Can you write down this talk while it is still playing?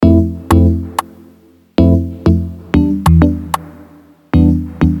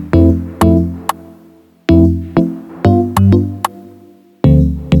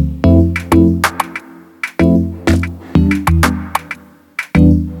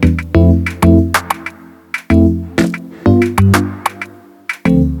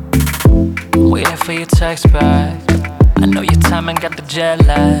text back. I know your time and got the jet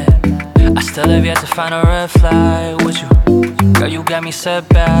lag. I still have yet to find a red flag with you. Girl, you got me set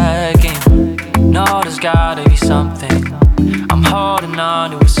back. And you know there's gotta be something. I'm holding on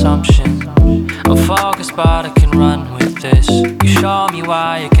to assumption. I'm focused but I can run with this. You show me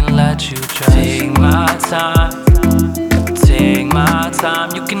why I can let you trust. Take my time, take my time.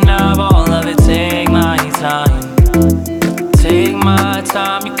 You can have all of it, take my time. Take my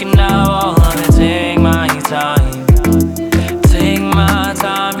time, you can have all of it, take my time. Take my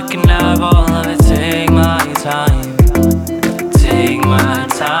time, you can have all of it, take my time. Take my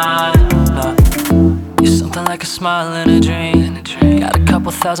time, no. You're something like a smile in a dream. Got a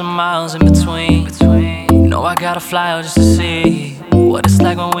couple thousand miles in between. You know I gotta fly out just to see what it's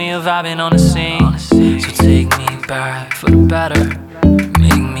like when we are vibing on the scene. So take me back for the better.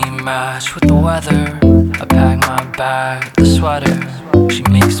 Make me match with the weather. I pack my bag with the sweater. She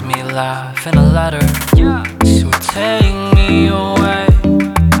makes me laugh in a letter. So take me away.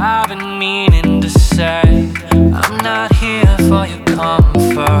 I've been meaning to say I'm not here for your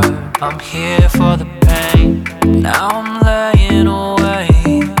comfort, I'm here for the pain. Now I'm laying away,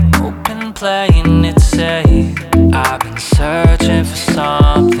 open playing it safe. I've been searching for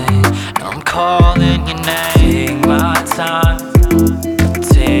something, now I'm calling your name. Take my time,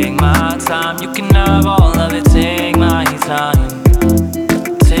 take my time. You can have all of it, take